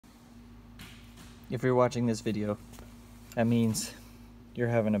if you're watching this video, that means you're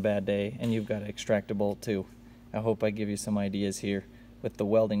having a bad day and you've got to extract a bolt too. I hope I give you some ideas here with the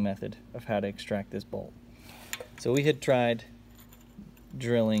welding method of how to extract this bolt. So we had tried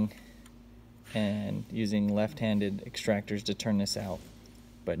drilling and using left-handed extractors to turn this out,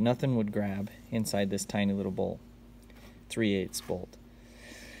 but nothing would grab inside this tiny little bolt, 3/8 bolt.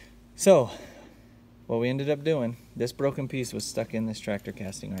 So what we ended up doing, this broken piece was stuck in this tractor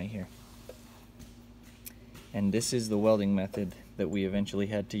casting right here. And this is the welding method that we eventually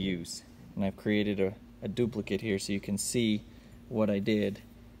had to use. And I've created a duplicate here so you can see what I did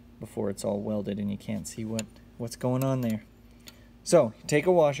before it's all welded and you can't see what's going on there. So, you take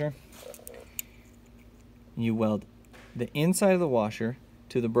a washer, you weld the inside of the washer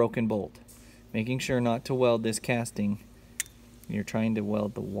to the broken bolt, making sure not to weld this casting. You're trying to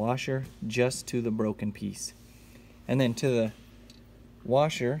weld the washer just to the broken piece. And then to the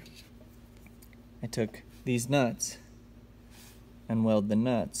washer, I took these nuts and weld the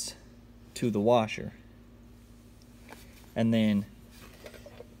nuts to the washer. And then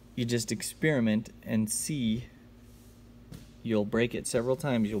you just experiment and see. You'll break it several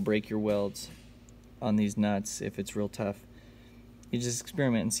times. You'll break your welds on these nuts if it's real tough. You just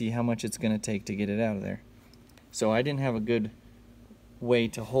experiment and see how much it's going to take to get it out of there. So I didn't have a good way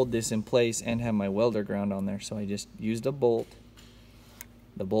to hold this in place and have my welder ground on there, so I just used a bolt.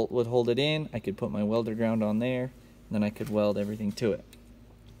 The bolt would hold it in. I could put my welder ground on there, and then I could weld everything to it.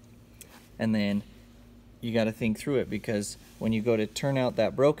 And then you got to think through it, because when you go to turn out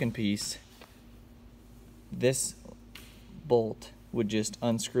that broken piece, this bolt would just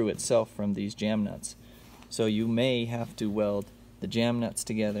unscrew itself from these jam nuts. So you may have to weld the jam nuts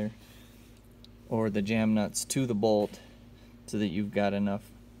together or the jam nuts to the bolt so that you've got enough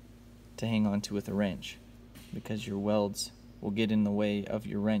to hang on to with a wrench, because your welds will get in the way of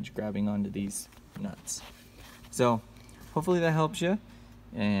your wrench grabbing onto these nuts. So hopefully that helps you,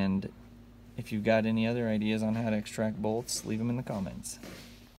 and if you've got any other ideas on how to extract bolts, leave them in the comments.